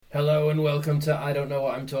Hello and welcome to I Don't Know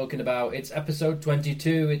What I'm Talking About. It's episode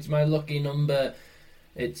 22. It's my lucky number.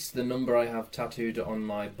 It's the number I have tattooed on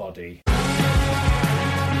my body.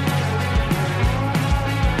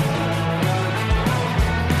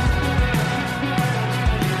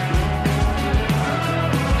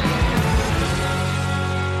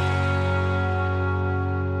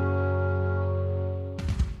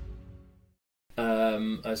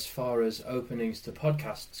 As far as openings to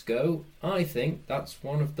podcasts go, I think that's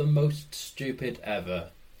one of the most stupid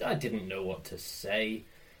ever. I didn't know what to say.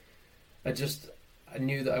 I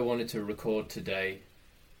knew that I wanted to record today,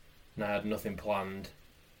 and I had nothing planned.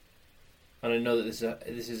 And I know that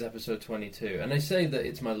this is episode 22, and I say that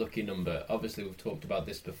it's my lucky number. Obviously, we've talked about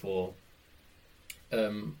this before.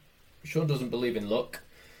 Sean doesn't believe in luck.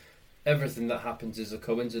 Everything that happens is a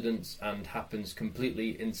coincidence and happens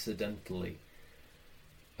completely incidentally.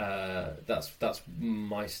 That's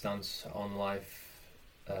my stance on life.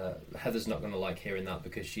 Heather's not going to like hearing that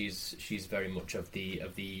because she's very much of the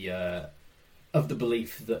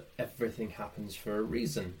belief that everything happens for a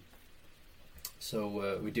reason.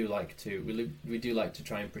 So we do like to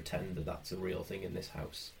try and pretend that that's a real thing in this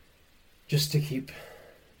house, just to keep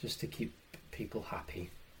people happy.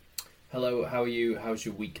 Hello, how are you? How's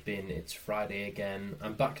your week been? It's Friday again.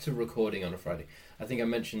 I'm back to recording on a Friday. I think I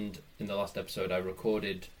mentioned in the last episode I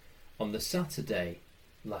recorded on the Saturday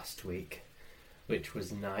last week, which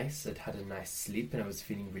was nice. I'd had a nice sleep and I was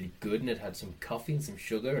feeling really good, and I'd had some coffee and some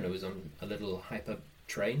sugar, and I was on a little hyper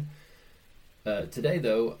train. Today,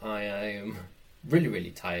 though, I am really,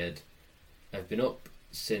 really tired. I've been up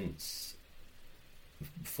since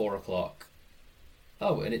 4 o'clock.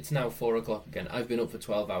 Oh, and it's now 4 o'clock again. I've been up for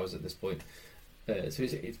 12 hours at this point. So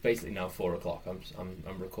it's basically now 4 o'clock. I'm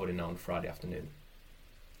recording now on Friday afternoon.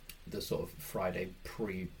 The sort of Friday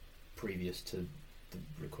previous to the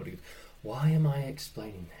recording. Why am I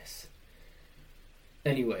explaining this?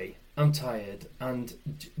 Anyway, I'm tired, and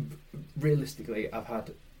realistically, I've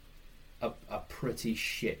had a pretty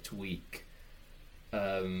shit week,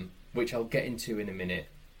 which I'll get into in a minute.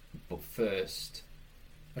 But first,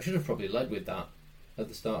 I should have probably led with that at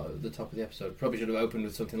the top of the episode. Probably should have opened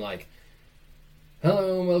with something like,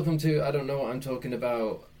 "Hello and welcome to I Don't Know What I'm Talking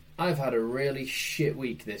About. I've had a really shit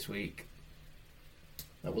week this week."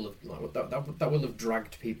 That will have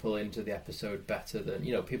dragged people into the episode better than,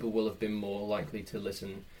 people will have been more likely to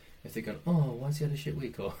listen if they're going, "Oh, why's he had a shit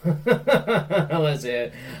week?" Or let's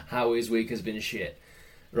hear how his week has been shit,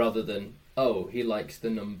 rather than, "Oh, he likes the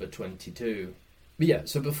number 22. But yeah,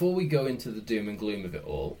 so before we go into the doom and gloom of it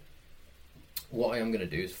all, what I am going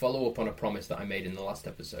to do is follow up on a promise that I made in the last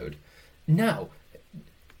episode. Now,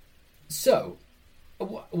 so,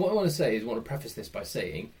 what I want to say is, I want to preface this by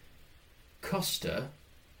saying, Costa,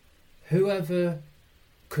 whoever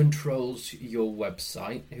controls your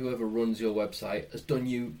website, whoever runs your website, has done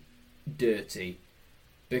you dirty.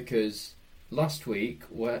 Because last week,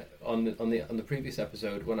 on the previous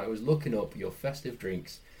episode, when I was looking up your festive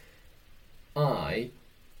drinks, I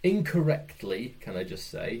incorrectly, can I just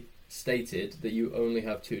say, stated that you only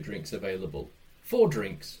have 2 drinks available. 4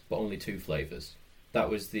 drinks, but only 2 flavours. That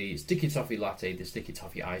was the sticky toffee latte, the sticky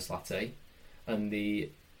toffee ice latte, and the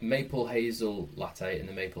maple hazel latte and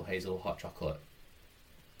the maple hazel hot chocolate.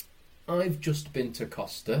 I've just been to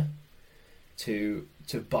Costa to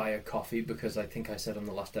buy a coffee because I think I said on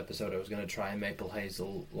the last episode I was going to try a maple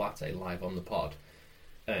hazel latte live on the pod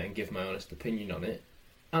and give my honest opinion on it.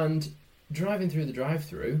 And driving through the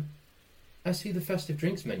drive-thru, I see the festive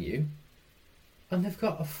drinks menu, and they've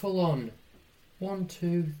got a full-on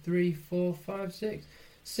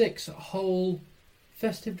 6 whole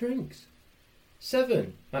festive drinks.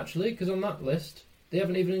 7, actually, because on that list they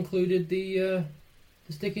haven't even included the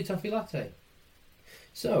sticky toffee latte.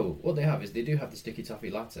 So what they have is they do have the sticky toffee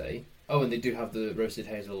latte. Oh, and they do have the roasted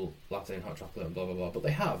hazel latte and hot chocolate and blah blah blah. But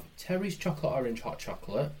they have Terry's chocolate orange hot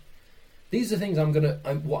chocolate. These are things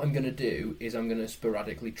what I'm gonna do is I'm gonna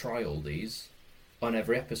sporadically try all these on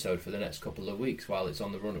every episode for the next couple of weeks while it's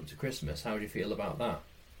on the run up to Christmas. How do you feel about that?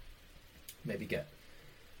 Maybe get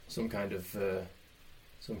some kind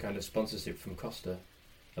of sponsorship from Costa.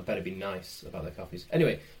 I better be nice about their coffees.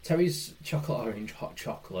 Anyway, Terry's chocolate orange hot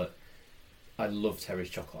chocolate. I love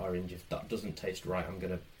Terry's chocolate orange. If that doesn't taste right, I'm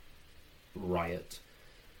gonna riot.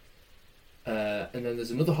 And then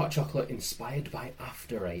there's another hot chocolate inspired by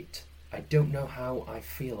After Eight. I don't know how I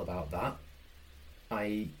feel about that.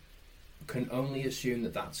 I can only assume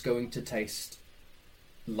that that's going to taste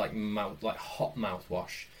like hot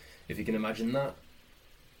mouthwash. If you can imagine that.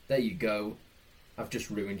 There you go. I've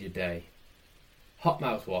just ruined your day. Hot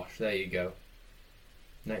mouthwash. There you go.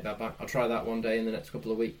 Take that back. I'll try that one day in the next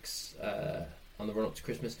couple of weeks. on the run-up to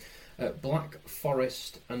Christmas. Black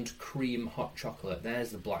Forest and cream hot chocolate. There's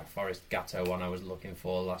the Black Forest Gatto one I was looking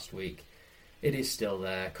for last week. It is still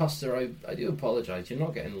there. Costa, I do apologise. You're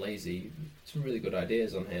not getting lazy. Some really good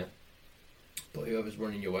ideas on here. But whoever's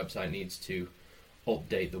running your website needs to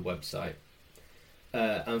update the website.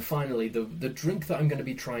 And finally, the drink that I'm going to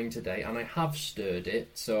be trying today, and I have stirred it,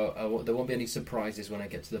 so there won't be any surprises when I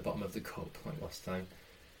get to the bottom of the cup like last time,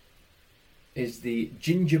 is the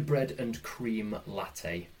gingerbread and cream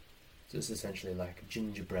latte. So it's essentially like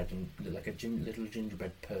gingerbread and like a little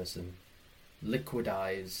gingerbread person,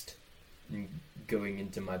 liquidized and going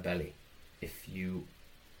into my belly. If you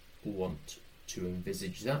want to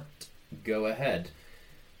envisage that, go ahead.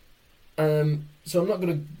 So I'm not going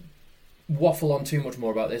to waffle on too much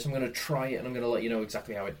more about this. I'm going to try it and I'm going to let you know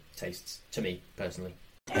exactly how it tastes to me personally.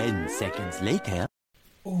 10 seconds later.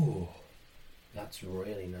 Oh, that's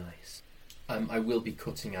really nice. I will be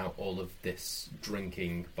cutting out all of this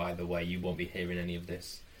drinking, by the way. You won't be hearing any of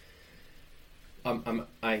this.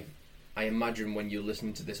 I imagine when you're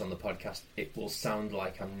listening to this on the podcast, it will sound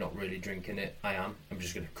like I'm not really drinking it. I am. I'm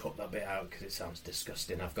just going to cut that bit out because it sounds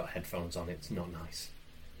disgusting. I've got headphones on. It's not nice.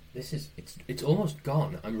 It's almost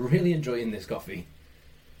gone. I'm really enjoying this coffee.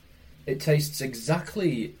 It tastes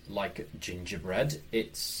exactly like gingerbread.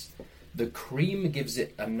 The cream gives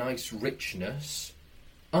it a nice richness.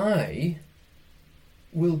 I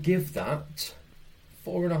will give that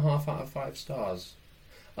 4.5 out of 5 stars.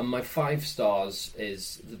 And my 5 stars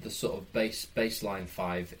is the sort of baseline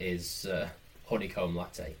 5 is honeycomb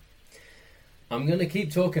latte. I'm going to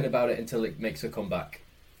keep talking about it until it makes a comeback.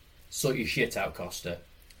 Sort your shit out, Costa.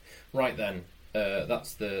 Right then,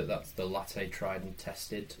 that's the latte tried and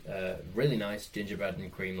tested. Really nice gingerbread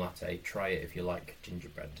and cream latte. Try it if you like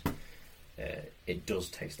gingerbread. It does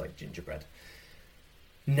taste like gingerbread.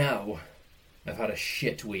 Now, I've had a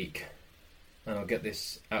shit week, and I'll get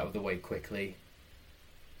this out of the way quickly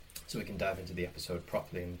so we can dive into the episode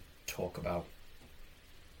properly and talk about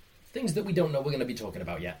things that we don't know we're going to be talking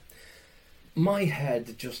about yet. My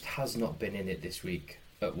head just has not been in it this week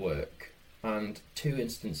at work, and 2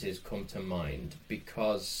 instances come to mind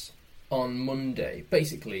because on Monday,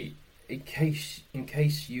 basically, in case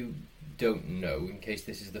you don't know, in case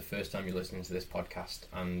this is the first time you're listening to this podcast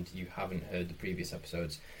and you haven't heard the previous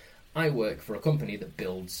episodes, I work for a company that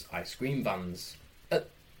builds ice cream vans.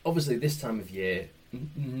 Obviously, this time of year,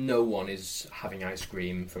 no one is having ice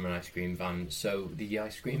cream from an ice cream van, so the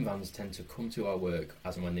ice cream vans tend to come to our work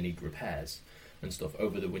as and when they need repairs and stuff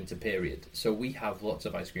over the winter period. So we have lots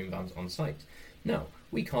of ice cream vans on site. Now,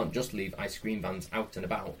 we can't just leave ice cream vans out and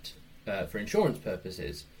about for insurance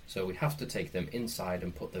purposes, so we have to take them inside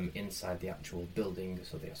and put them inside the actual building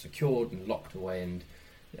so they are secured and locked away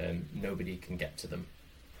and nobody can get to them.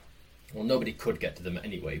 Well, nobody could get to them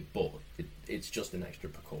anyway, but it's just an extra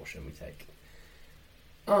precaution we take.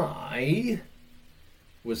 I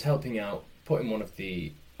was helping out, putting one of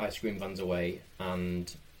the ice cream vans away,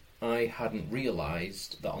 and I hadn't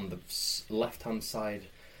realised that on the left-hand side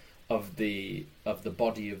of the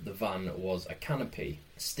body of the van was a canopy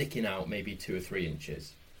sticking out maybe 2 or 3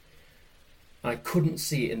 inches. I couldn't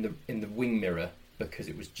see it in the wing mirror because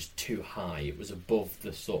it was just too high. It was above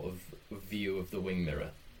the sort of view of the wing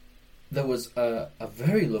mirror. There was a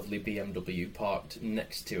very lovely BMW parked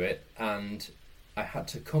next to it, and I had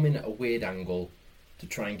to come in at a weird angle to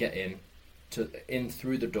try and get in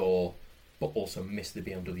through the door, but also miss the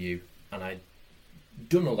BMW. And I'd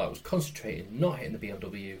done all that, was concentrating, not hitting the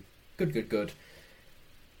BMW. Good.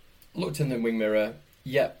 Looked in the wing mirror.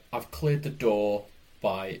 Yep, I've cleared the door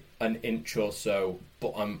by an inch or so,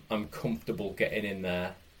 but I'm comfortable getting in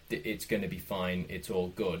there. It's going to be fine. It's all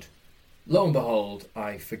good. Lo and behold,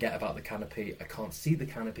 I forget about the canopy. I can't see the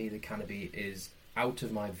canopy. The canopy is out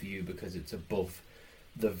of my view because it's above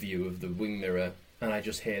the view of the wing mirror, and I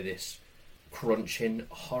just hear this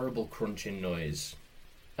horrible crunching noise,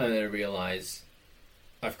 and then I realise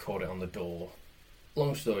I've caught it on the door.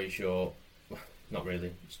 Long story short, not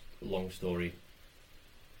really, just a long story.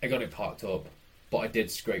 I got it parked up, but I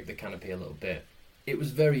did scrape the canopy a little bit. It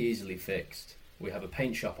was very easily fixed. We have a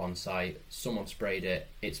paint shop on site, someone sprayed it,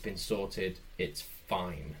 it's been sorted, it's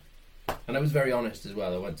fine. And I was very honest as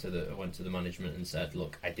well. I went to the management and said,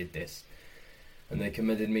 look, I did this. And they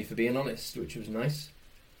commended me for being honest, which was nice.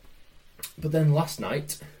 But then last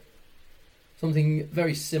night, something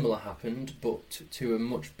very similar happened, but to a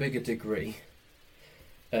much bigger degree.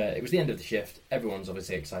 It was the end of the shift. Everyone's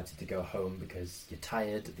obviously excited to go home because you're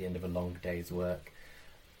tired at the end of a long day's work.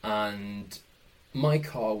 And my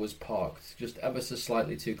car was parked just ever so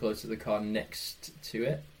slightly too close to the car next to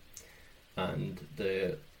it. And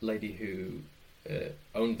the lady who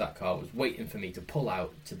owned that car was waiting for me to pull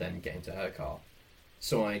out to then get into her car.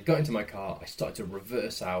 So I got into my car, I started to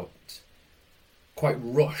reverse out, quite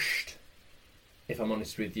rushed, if I'm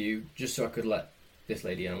honest with you, just so I could let this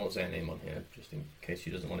lady, and I won't say her name on here, just in case she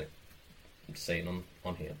doesn't want it saying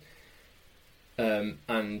on here.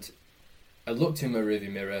 And I looked in my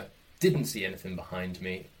rearview mirror, didn't see anything behind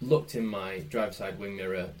me, looked in my driver's side wing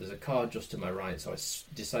mirror, there's a car just to my right, so I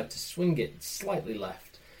decided to swing it slightly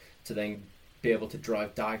left to then be able to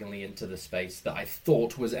drive diagonally into the space that I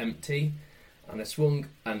thought was empty. And I swung,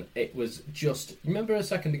 and it was just... Remember a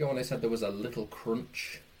second ago when I said there was a little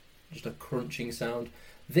crunch? Just a crunching sound?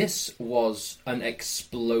 This was an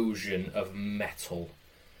explosion of metal.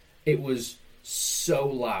 It was so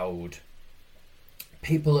loud.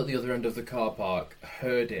 People at the other end of the car park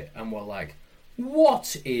heard it and were like,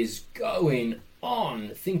 what is going on?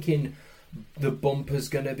 Thinking the bumper's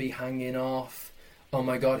going to be hanging off. Oh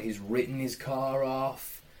my god, he's written his car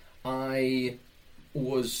off. I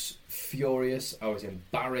was furious. I was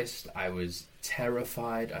embarrassed. I was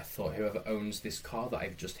terrified. I thought whoever owns this car that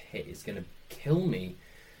I've just hit is going to kill me.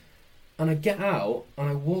 And I get out and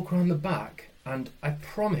I walk around the back, and I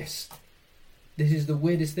promise, this is the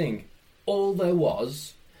weirdest thing. All there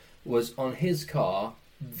was on his car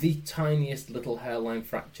the tiniest little hairline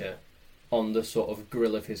fracture on the sort of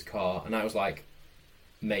grill of his car, and I was like,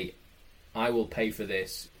 mate, I will pay for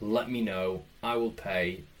this. Let me know. I will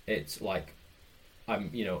pay. It's like,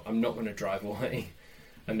 I'm not going to drive away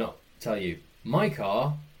and not tell you. My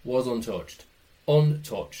car was untouched.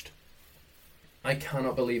 Untouched. I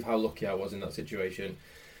cannot believe how lucky I was in that situation.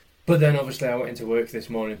 But then obviously I went into work this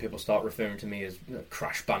morning, people start referring to me as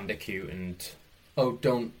Crash Bandicoot and, oh,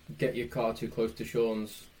 don't get your car too close to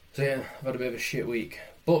Sean's. So yeah, I've had a bit of a shit week.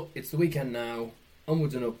 But it's the weekend now,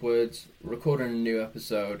 onwards and upwards, recording a new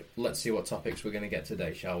episode. Let's see what topics we're going to get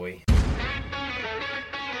today, shall we?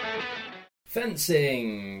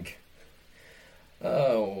 Fencing!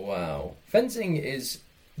 Oh, wow. Fencing is...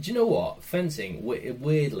 Do you know what? Fencing,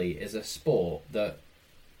 weirdly, is a sport that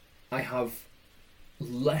I have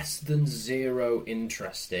less than zero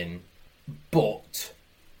interest in, but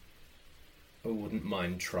I wouldn't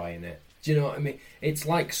mind trying it. Do you know what I mean? It's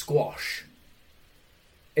like squash.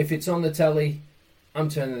 If it's on the telly, I'm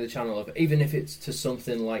turning the channel over, even if it's to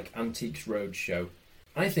something like Antiques Roadshow.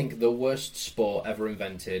 I think the worst sport ever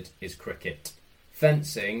invented is cricket.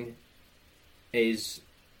 Fencing is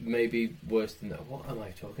maybe worse than that. What am I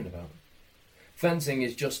talking about? Fencing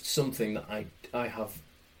is just something that I have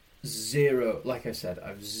zero, like I said,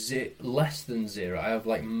 I've less than zero. I have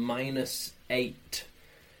like -8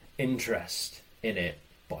 interest in it,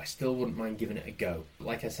 but I still wouldn't mind giving it a go.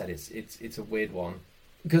 Like I said, it's a weird one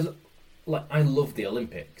because like I love the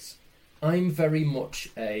Olympics. I'm very much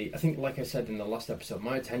I think, like I said in the last episode,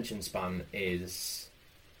 my attention span is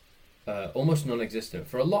almost non-existent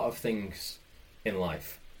for a lot of things in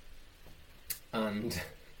life. And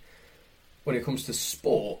when it comes to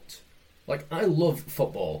sport, like I love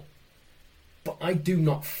football, but I do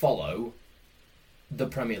not follow the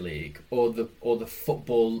Premier League or the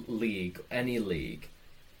Football League, any league.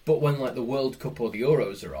 But when like the World Cup or the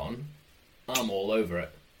Euros are on, I'm all over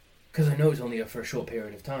it because I know it's only for a short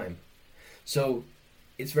period of time. So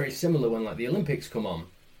it's very similar when like the Olympics come on.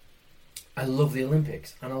 I love the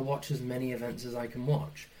Olympics and I'll watch as many events as I can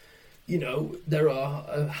watch. You know, there are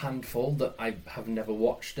a handful that I have never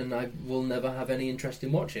watched and I will never have any interest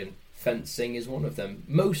in watching. Fencing is one of them.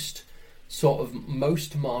 Most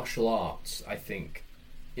martial arts, I think,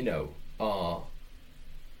 you know, are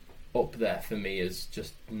up there for me as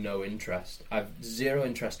just no interest. I've zero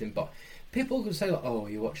interest in, but people could say, like, oh,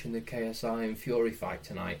 you're watching the KSI and Fury fight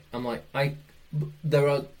tonight. I'm like, there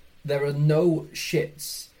are no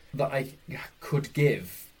shits that I could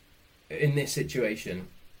give in this situation.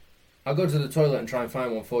 I'll go to the toilet and try and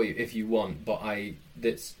find one for you if you want, but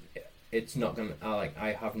it's not gonna.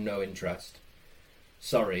 I have no interest.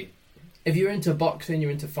 Sorry. If you're into boxing, you're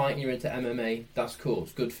into fighting, you're into MMA, that's cool.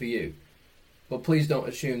 It's good for you. But please don't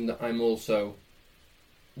assume that I'm also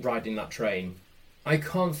riding that train. I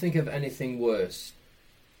can't think of anything worse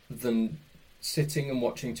than sitting and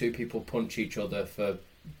watching two people punch each other for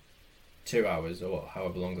 2 hours or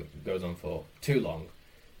however long it goes on for. Too long.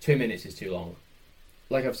 2 minutes is too long.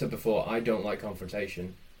 Like I've said before, I don't like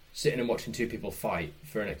confrontation. Sitting and watching two people fight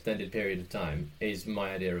for an extended period of time is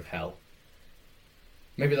my idea of hell.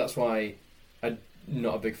 Maybe that's why I'm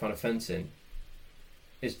not a big fan of fencing.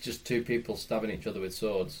 It's just two people stabbing each other with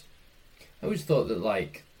swords. I always thought that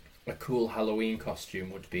like a cool Halloween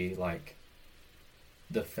costume would be like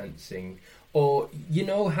the fencing. Or you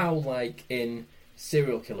know how like in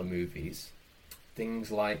serial killer movies,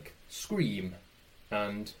 things like Scream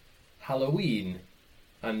and Halloween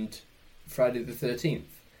and Friday the 13th.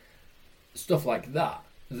 Stuff like that.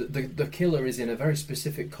 The killer is in a very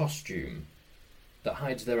specific costume that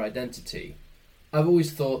hides their identity. I've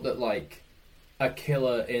always thought that like a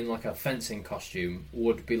killer in like a fencing costume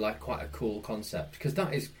would be like quite a cool concept,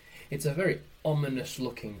 because it's a very ominous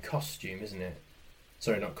looking costume, isn't it?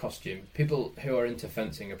 Sorry, not costume. People who are into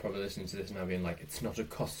fencing are probably listening to this now being like, it's not a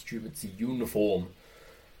costume, it's a uniform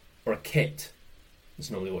or a kit. That's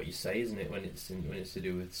normally what you say, isn't it, when it's to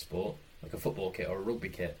do with sport, like a football kit or a rugby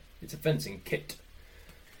kit. It's a fencing kit.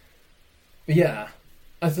 But yeah,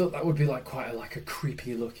 I thought that would be like quite a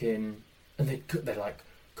creepy looking, and they like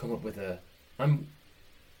come up with a. I'm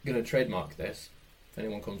gonna trademark this. If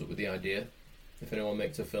anyone comes up with the idea, if anyone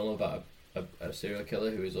makes a film about a serial killer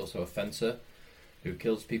who is also a fencer, who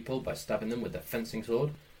kills people by stabbing them with a fencing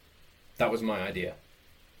sword, that was my idea.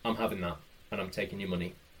 I'm having that, and I'm taking your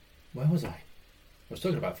money. Where was I? I was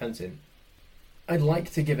talking about fencing. I'd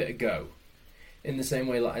like to give it a go, in the same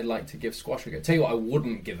way that I'd like to give squash a go. Tell you what I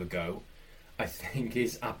wouldn't give a go, I think,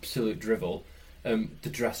 is absolute drivel. The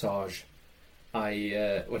dressage.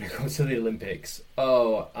 When it comes to the Olympics,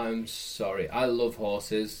 I'm sorry. I love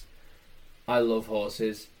horses,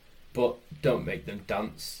 but don't make them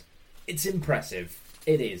dance. It's impressive.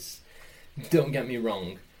 It is. Don't get me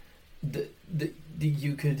wrong.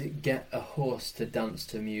 You could get a horse to dance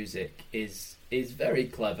to music is very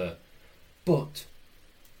clever, but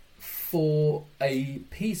for a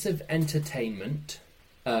piece of entertainment,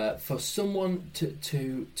 for someone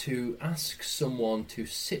to ask someone to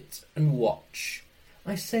sit and watch,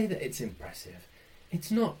 I say that it's impressive.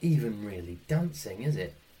 It's not even really dancing, is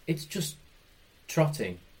it? It's just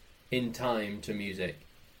trotting in time to music.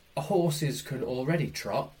 Horses can already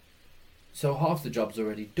trot, so half the job's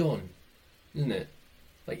already done, isn't it?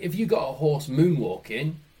 Like, if you got a horse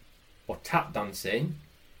moonwalking or tap dancing,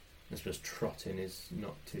 I suppose trotting is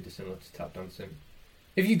not too dissimilar to tap dancing.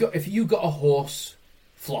 If you got a horse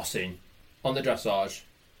flossing on the dressage,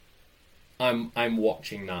 I'm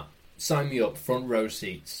watching that. Sign me up, front row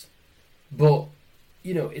seats. But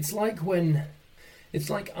it's like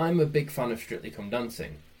I'm a big fan of Strictly Come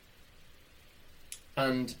Dancing,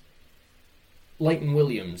 and Leighton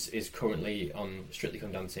Williams is currently on Strictly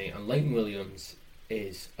Come Dancing, and Leighton Williams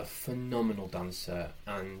is a phenomenal dancer,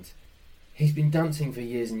 and he's been dancing for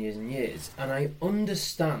years and years and years, and I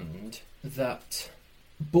understand that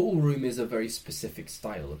ballroom is a very specific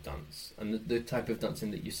style of dance, and the type of dancing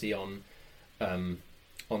that you see on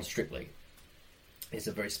Strictly is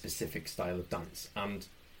a very specific style of dance, and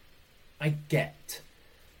I get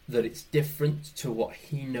that it's different to what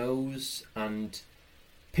he knows, and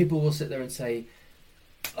people will sit there and say,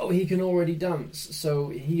 oh, he can already dance, so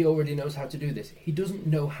he already knows how to do this. He doesn't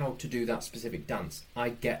know how to do that specific dance. I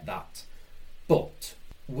get that. But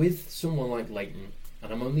with someone like Leighton,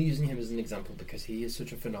 and I'm only using him as an example because he is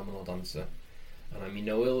such a phenomenal dancer, and I mean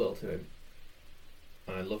no ill will to him,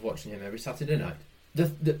 and I love watching him every Saturday night.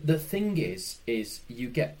 The thing is you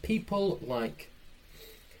get people like,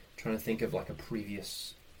 trying to think of like a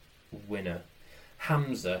previous winner,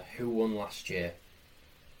 Hamza, who won last year,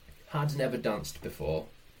 had never danced before.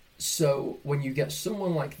 So when you get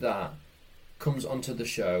someone like that comes onto the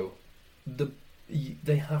show,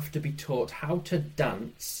 they have to be taught how to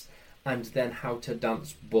dance and then how to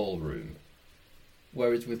dance ballroom.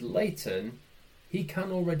 Whereas with Leighton, he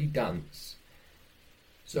can already dance.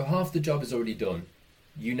 So half the job is already done.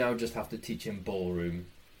 You now just have to teach him ballroom.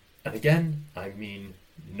 And again, I mean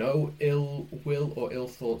no ill will or ill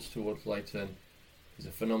thoughts towards Leighton. He's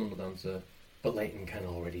a phenomenal dancer, but Leighton can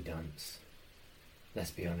already dance.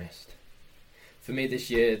 Let's be honest. For me this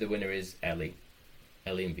year, the winner is Ellie.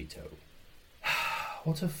 Ellie and Vito.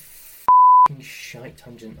 What a f***ing shite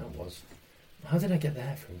tangent that was. How did I get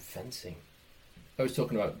there from fencing? I was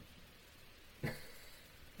talking about...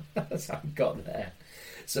 That's how I got there.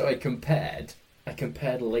 So I compared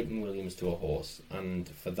Leighton Williams to a horse, and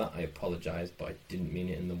for that I apologise, but I didn't mean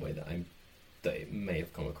it in the way that it may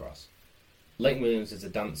have come across. Leighton Williams is a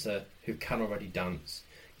dancer who can already dance.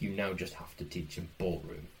 You now just have to teach him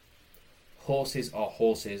ballroom. Horses are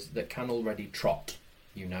horses that can already trot.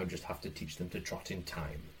 You now just have to teach them to trot in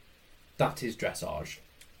time. That is dressage.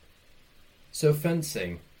 So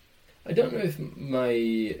fencing. I don't know if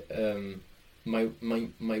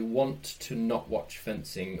my want to not watch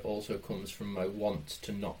fencing also comes from my want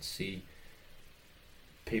to not see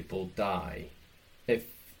people die, if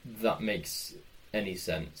that makes any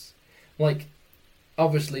sense. Like,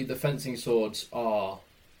 obviously the fencing swords are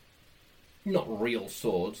not real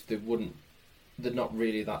swords, they're not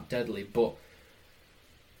really that deadly, but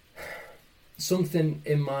something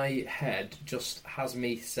in my head just has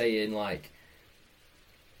me saying, like,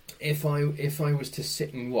 if I was to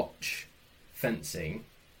sit and watch fencing,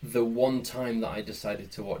 the one time that I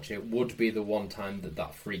decided to watch it would be the one time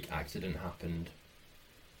that freak accident happened.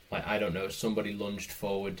 Like, I don't know, somebody lunged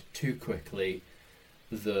forward too quickly,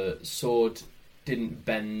 the sword didn't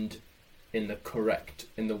bend in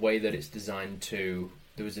the way that it's designed to.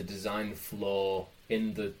 There was a design flaw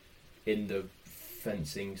in the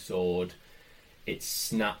fencing sword. It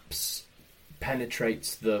snaps,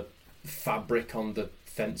 penetrates the fabric on the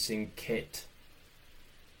fencing kit,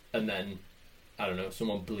 and then, I don't know,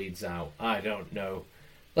 someone bleeds out. I don't know.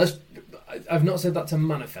 I've not said that to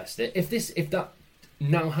manifest it. If that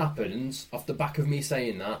now happens off the back of me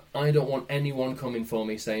saying that, I don't want anyone coming for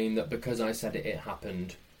me saying that because I said it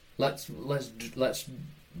happened. Let's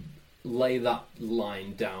lay that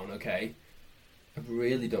line down, okay? I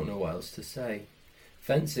really don't know what else to say.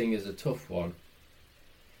 Fencing is a tough one.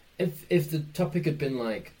 If the topic had been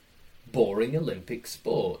like boring Olympic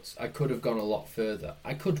sports, I could have gone a lot further.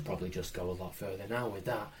 I could probably just go a lot further now with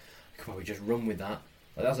that. I could probably just run with that.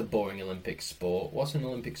 Like, that's a boring Olympic sport. What's an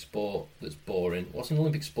Olympic sport that's boring? What's an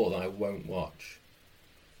Olympic sport that I won't watch?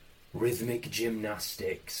 Rhythmic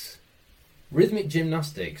gymnastics. Rhythmic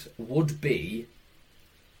gymnastics would be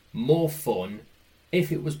more fun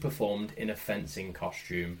if it was performed in a fencing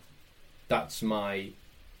costume. That's my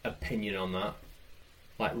opinion on that.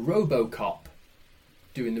 Like RoboCop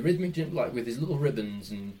doing the rhythmic gym, like with his little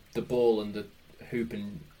ribbons and the ball and the hoop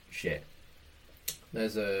and shit.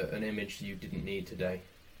 There's an image you didn't need today.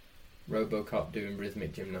 RoboCop doing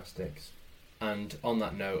rhythmic gymnastics. And on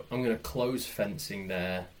that note, I'm going to close fencing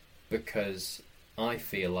there because I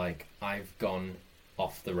feel like I've gone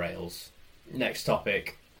off the rails. Next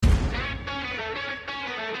topic.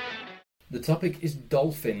 The topic is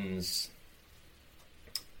dolphins.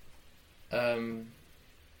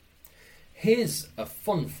 Here's a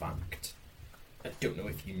fun fact. I don't know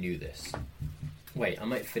if you knew this. Wait, I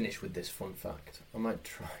might finish with this fun fact. I might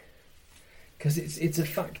try. Because it's a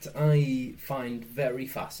fact I find very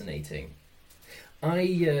fascinating. So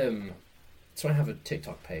I have a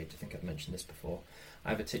TikTok page. I think I've mentioned this before. I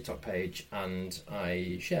have a TikTok page and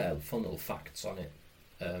I share fun little facts on it.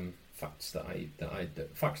 Facts that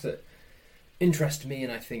interest me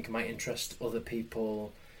and I think might interest other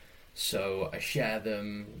people. So I share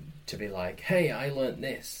them to be like, hey, I learnt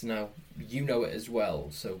this. Now you know it as well.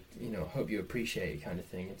 So, I hope you appreciate it, kind of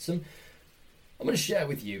thing. I'm going to share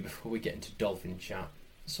with you, before we get into dolphin chat,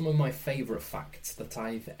 some of my favourite facts that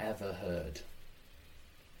I've ever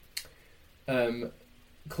heard.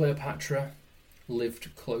 Cleopatra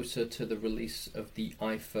lived closer to the release of the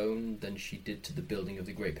iPhone than she did to the building of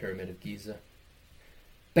the Great Pyramid of Giza.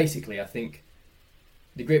 Basically, I think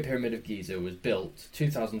the Great Pyramid of Giza was built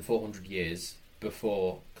 2,400 years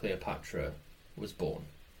before Cleopatra was born.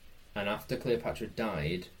 And after Cleopatra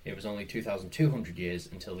died, it was only 2,200 years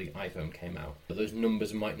until the iPhone came out. But those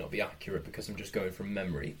numbers might not be accurate because I'm just going from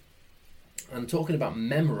memory. And talking about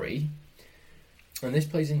memory, and this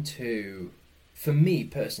plays into, for me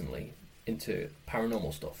personally, into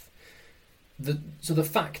paranormal stuff. So the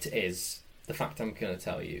fact I'm going to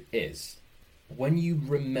tell you is, when you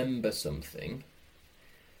remember something,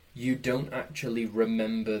 you don't actually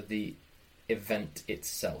remember the event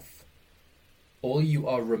itself. All you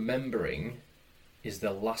are remembering is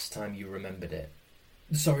the last time you remembered it.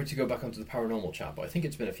 Sorry to go back onto the paranormal chat, but I think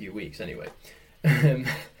it's been a few weeks anyway.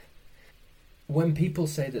 When people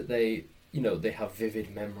say that they have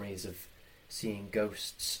vivid memories of seeing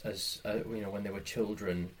ghosts as when they were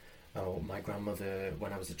children. Oh, my grandmother,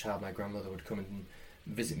 when I was a child, my grandmother would come and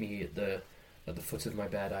visit me at the foot of my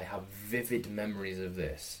bed. I have vivid memories of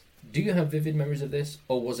this. Do you have vivid memories of this,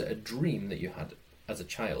 or was it a dream that you had as a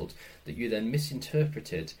child that you then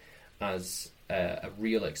misinterpreted as a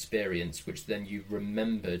real experience, which then you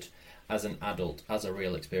remembered as an adult as a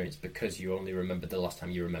real experience because you only remembered the last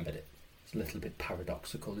time you remembered it? It's a little bit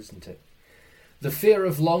paradoxical, isn't it? The fear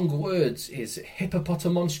of long words is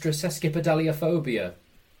hippopotamonstrosesquipedaliophobia.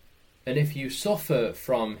 And if you suffer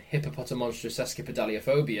from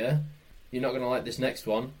hippopotamonstrosesquipedaliophobia, you're not going to like this next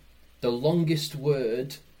one. The longest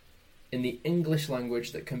word in the English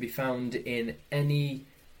language that can be found in any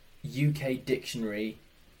UK dictionary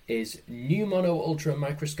is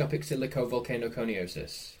pneumono-ultramicroscopic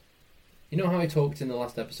silicovolcanoconiosis. You know how I talked in the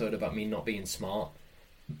last episode about me not being smart?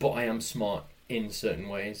 But I am smart in certain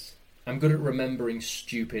ways. I'm good at remembering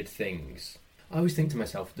stupid things. I always think to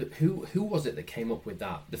myself, that who was it that came up with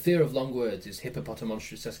that? The fear of long words is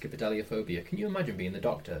hippopotamonstrosesquipedaliophobia. Can you imagine being the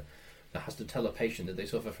doctor that has to tell a patient that they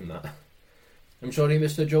suffer from that? I'm sorry,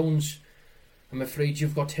 Mr. Jones. I'm afraid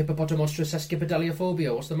you've got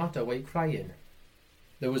hippopotamonstrosesquipedaliophobia. What's the matter? Why are you crying?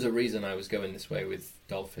 There was a reason I was going this way with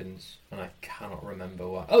dolphins, and I cannot remember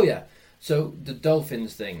why. Oh yeah, so the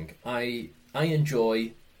dolphins thing. I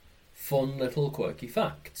enjoy fun little quirky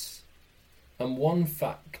facts, and one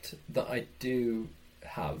fact that I do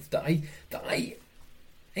have I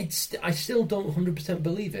still don't 100%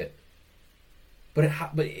 believe it, but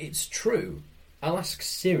it's true. I'll ask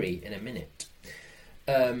Siri in a minute.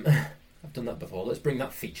 I've done that before. Let's bring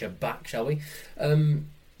that feature back, shall we?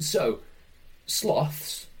 So,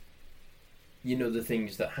 sloths, you know, the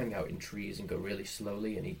things that hang out in trees and go really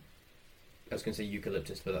slowly and eat, I was going to say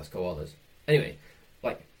eucalyptus, but that's koalas. Anyway,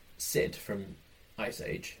 like Sid from Ice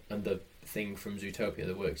Age and the thing from Zootopia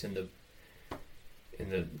that works in the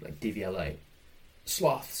like DVLA.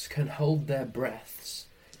 Sloths can hold their breaths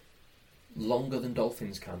longer than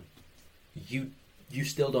dolphins can. You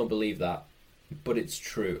still don't believe that, but it's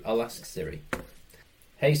true. I'll ask Siri.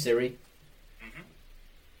 Hey Siri. Mm-hmm.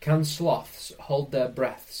 Can sloths hold their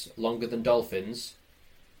breaths longer than dolphins?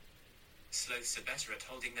 Sloths are better at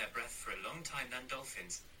holding their breath for a long time than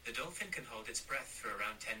dolphins. The dolphin can hold its breath for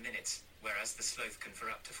around 10 minutes, whereas the sloth can for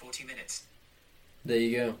up to 40 minutes. There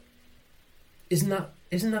you go. Isn't that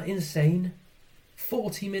insane?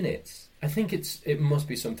 40 minutes. I think it must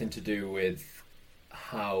be something to do with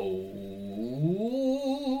how...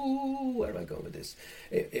 Where am I going with this?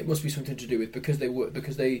 It must be something to do with because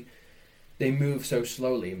they move so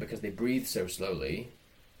slowly and because they breathe so slowly,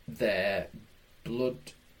 their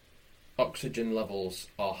blood oxygen levels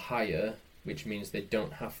are higher, which means they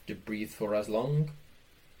don't have to breathe for as long.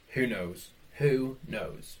 Who knows? Who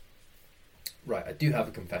knows? Right, I do have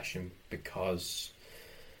a confession because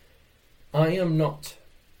I am not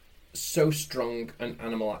so strong an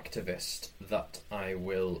animal activist that I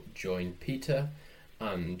will join Peter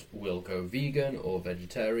and will go vegan or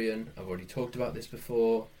vegetarian. I've already talked about this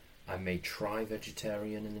before. I may try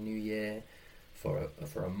vegetarian in the new year for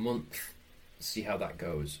a month, see how that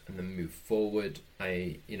goes, and then move forward.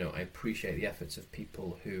 I appreciate the efforts of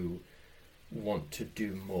people who want to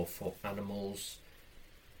do more for animals.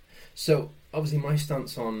 So obviously my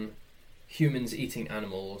stance on humans eating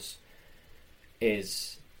animals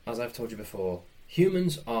is, as I've told you before,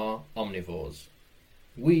 humans are omnivores.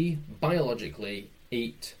 We biologically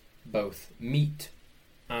eat both meat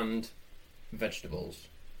and vegetables.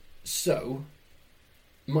 So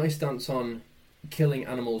my stance on killing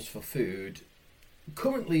animals for food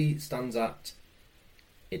currently stands at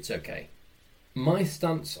it's okay. My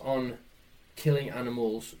stance on killing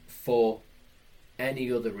animals for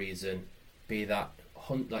any other reason, be that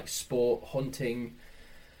like sport, hunting,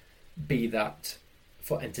 be that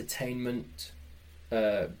for entertainment,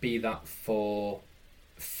 be that for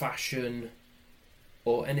fashion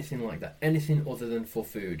or anything like that, anything other than for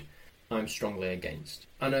food, I'm strongly against.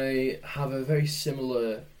 And I have a very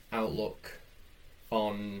similar outlook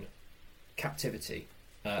on captivity,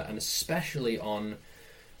 and especially on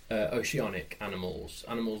oceanic animals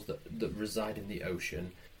that reside in the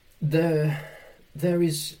ocean. There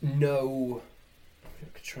is no... I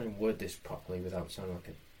could try and word this properly without sounding like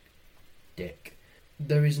a dick.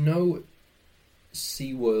 There is no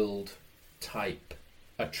SeaWorld type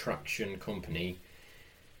attraction company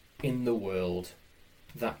in the world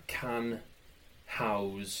that can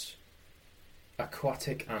house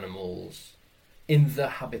aquatic animals in the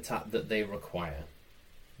habitat that they require.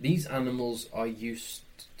 These animals are used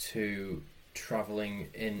to travelling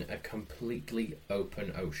in a completely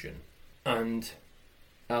open ocean, and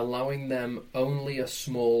allowing them only a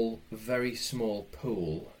small, very small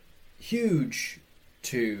pool, huge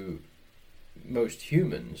to most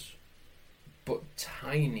humans, but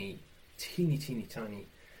tiny, teeny tiny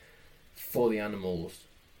for the animals,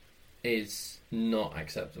 is not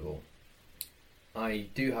acceptable. I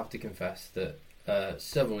do have to confess that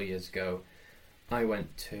several years ago I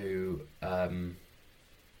went to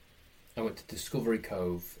Discovery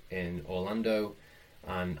Cove in Orlando,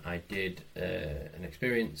 and I did an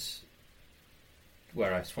experience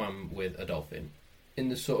where I swam with a dolphin. In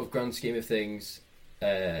the sort of grand scheme of things,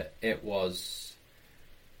 it was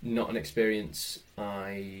not an experience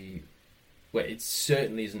it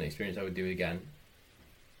certainly isn't an experience I would do again,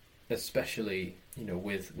 especially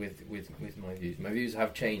with my views. My views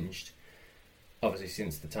have changed obviously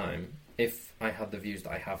since the time. If I had the views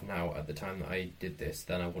that I have now at the time that I did this,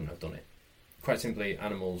 then I wouldn't have done it. Quite simply,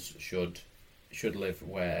 animals should live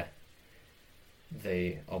where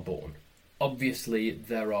they are born. Obviously,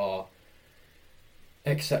 there are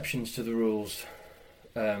exceptions to the rules.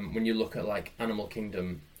 When you look at like Animal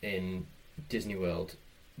Kingdom in Disney World,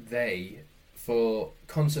 they, for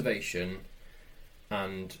conservation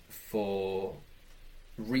and for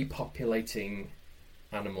repopulating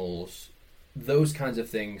animals, those kinds of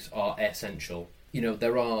things are essential. You know,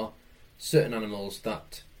 there are certain animals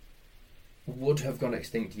that would have gone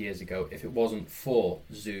extinct years ago if it wasn't for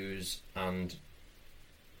zoos and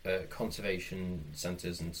conservation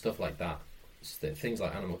centres and stuff like that, things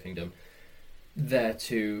like Animal Kingdom, there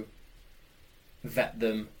to vet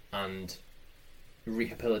them and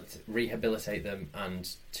rehabilitate them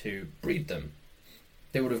and to breed them.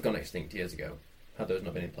 They would have gone extinct years ago had those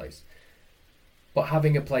not been in place. But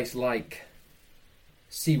having a place like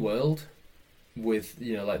SeaWorld, with,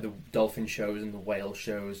 you know, like the dolphin shows and the whale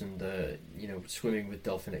shows and the, you know, swimming with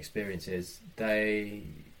dolphin experiences, that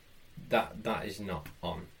is not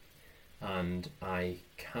on. And I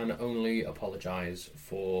can only apologise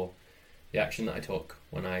for the action that I took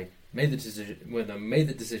when I made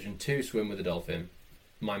the decision to swim with a dolphin.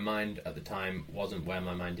 My mind at the time wasn't where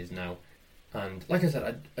my mind is now. And like I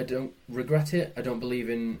said, I don't regret it. I don't believe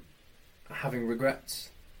in having regrets.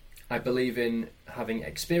 I believe in having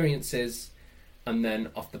experiences, and then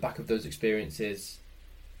off the back of those experiences,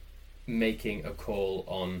 making a call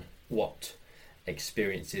on what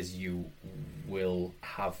experiences you will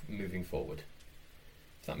have moving forward.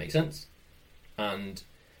 If that makes sense. And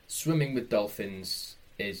swimming with dolphins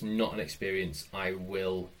is not an experience I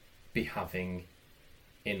will be having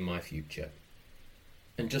in my future.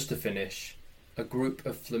 And just to finish, a group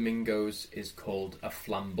of flamingos is called a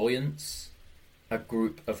flamboyance, a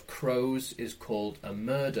group of crows is called a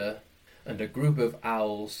murder, and a group of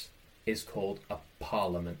owls is called a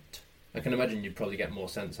parliament. I can imagine you'd probably get more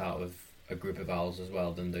sense out of a group of owls as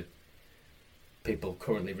well than the people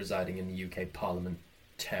currently residing in the UK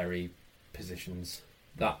parliamentary positions.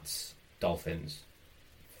 That's dolphins.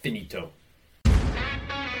 Finito.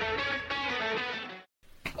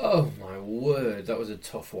 Oh my word, that was a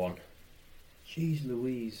tough one. Jeez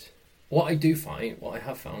Louise. What I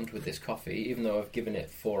have found with this coffee, even though I've given it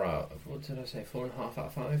 4 out of, 4.5 out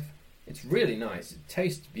of 5? It's really nice. It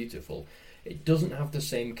tastes beautiful. It doesn't have the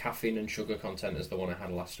same caffeine and sugar content as the one I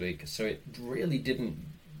had last week, so it really didn't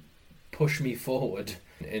push me forward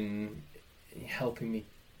in helping me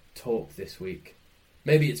talk this week.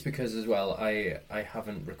 Maybe it's because as well I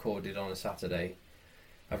haven't recorded on a Saturday.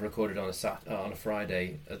 I've recorded on a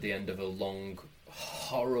Friday at the end of a long,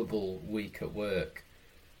 horrible week at work.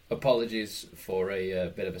 Apologies for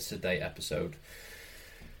a bit of a sedate episode.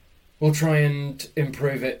 We'll try and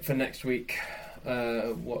improve it for next week.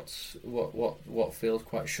 What feels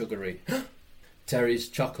quite sugary. Terry's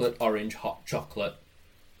chocolate orange hot chocolate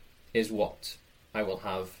is what I will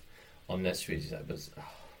have on next week's episode.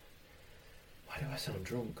 Why do I sound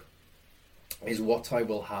drunk? Is what I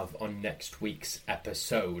will have on next week's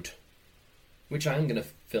episode, which I am going to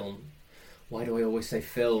film. Why do I always say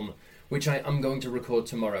film? Which I am going to record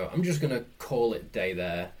tomorrow. I'm just going to call it day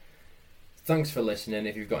there. Thanks for listening.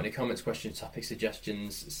 If you've got any comments, questions, topic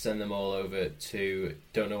suggestions, send them all over to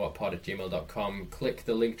don'tknowwhatpod@gmail.com. Click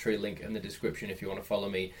the Linktree link in the description if you want to follow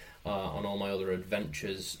me on all my other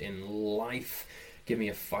adventures in life. Give me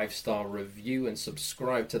a 5-star review and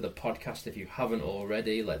subscribe to the podcast if you haven't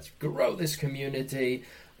already. Let's grow this community,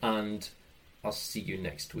 and I'll see you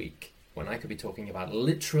next week when I could be talking about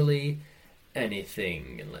literally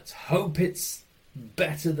anything, and let's hope it's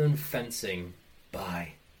better than fencing.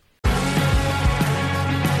 Bye.